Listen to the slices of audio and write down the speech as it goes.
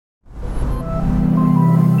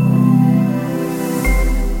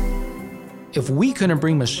If we couldn't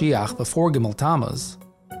bring Mashiach before Gimel Tammuz,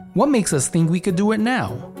 what makes us think we could do it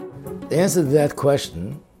now? The answer to that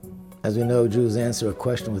question, as we know, Jews answer a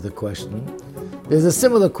question with a question. There's a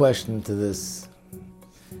similar question to this,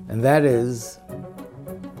 and that is,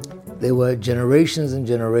 there were generations and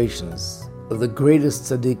generations of the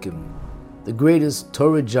greatest tzaddikim, the greatest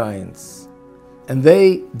Torah giants, and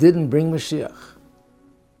they didn't bring Mashiach.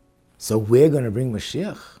 So we're going to bring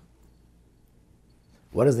Mashiach?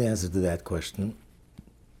 What is the answer to that question?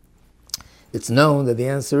 It's known that the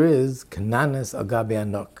answer is Kananes al Gabi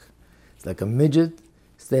Anok. It's like a midget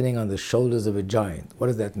standing on the shoulders of a giant. What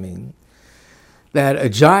does that mean? That a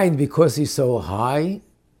giant, because he's so high,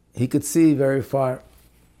 he could see very far.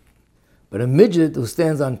 But a midget who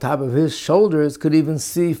stands on top of his shoulders could even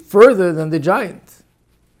see further than the giant.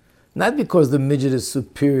 Not because the midget is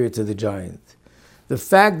superior to the giant. The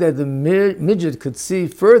fact that the midget could see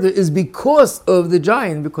further is because of the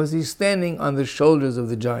giant, because he's standing on the shoulders of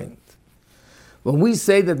the giant. When we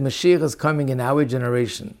say that Mashiach is coming in our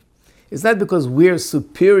generation, it's not because we're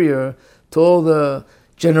superior to all the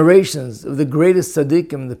generations of the greatest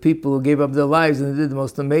tzaddikim, the people who gave up their lives and did the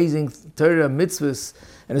most amazing Torah mitzvahs,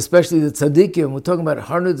 and especially the tzaddikim. We're talking about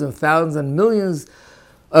hundreds and thousands and millions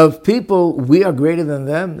of people. We are greater than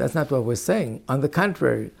them. That's not what we're saying. On the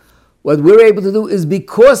contrary, what we're able to do is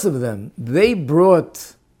because of them. They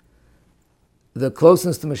brought the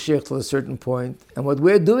closeness to Mashiach to a certain point, and what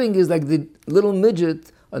we're doing is like the little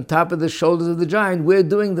midget on top of the shoulders of the giant. We're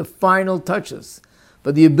doing the final touches.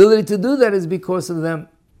 But the ability to do that is because of them.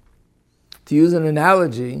 To use an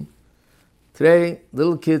analogy, today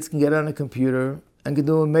little kids can get on a computer and can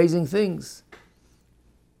do amazing things.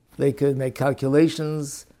 They could make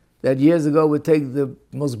calculations that years ago would take the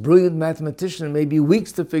most brilliant mathematician maybe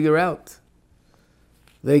weeks to figure out.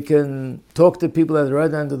 They can talk to people at the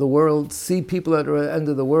other end of the world, see people at the other end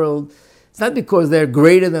of the world. It's not because they're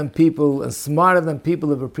greater than people and smarter than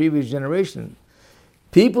people of a previous generation.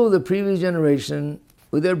 People of the previous generation,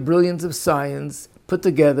 with their brilliance of science, put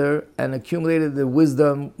together and accumulated the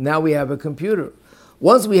wisdom. Now we have a computer.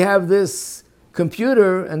 Once we have this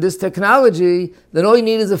computer and this technology, then all you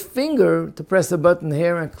need is a finger to press a button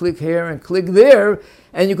here and click there,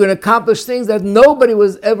 and you can accomplish things that nobody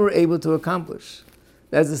was ever able to accomplish.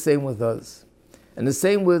 That's the same with us. And the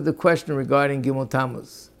same with the question regarding Gimel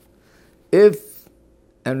Tammuz.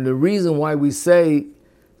 And the reason why we say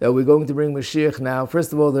that we're going to bring Mashiach now,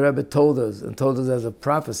 first of all, the Rebbe told us as a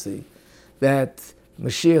prophecy, that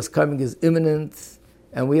Mashiach's coming is imminent,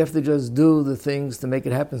 and we have to just do the things to make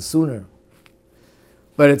it happen sooner.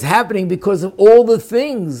 But it's happening because of all the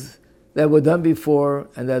things that were done before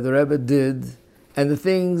and that the Rebbe did, and the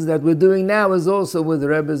things that we're doing now is also with the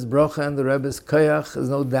Rebbe's bracha and the Rebbe's koyach. There's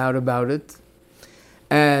no doubt about it.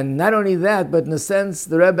 And not only that, but in a sense,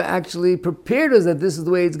 the Rebbe actually prepared us that this is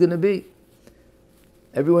the way it's going to be.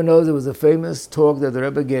 Everyone knows there was a famous talk that the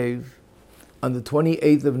Rebbe gave on the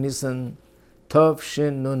 28th of Nisan, Tov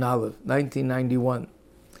Shin Nun Aleph, 1991.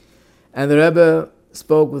 And the Rebbe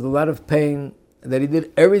spoke with a lot of pain that he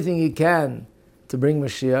did everything he can to bring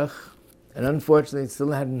Mashiach, and unfortunately it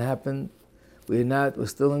still hadn't happened. We're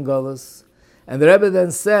still in Golus. And the Rebbe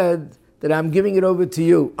then said that I'm giving it over to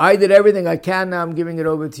you. I did everything I can, now I'm giving it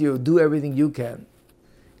over to you. Do everything you can.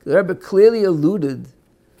 The Rebbe clearly alluded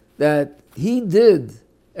that he did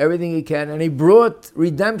everything he can, and he brought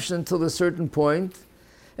redemption till a certain point.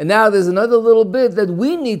 And now there's another little bit that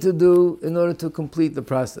we need to do in order to complete the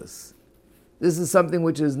process. This is something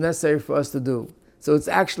which is necessary for us to do. So it's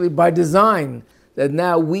actually by design that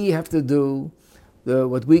now we have to do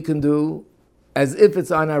what we can do as if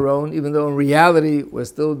it's on our own, even though in reality we're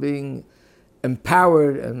still being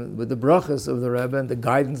empowered and with the brachas of the Rebbe and the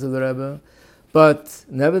guidance of the Rebbe. But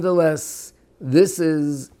nevertheless, this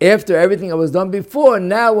is after everything that was done before.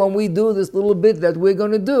 Now when we do this little bit that we're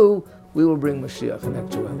going to do, we will bring Mashiach in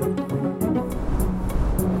actuality.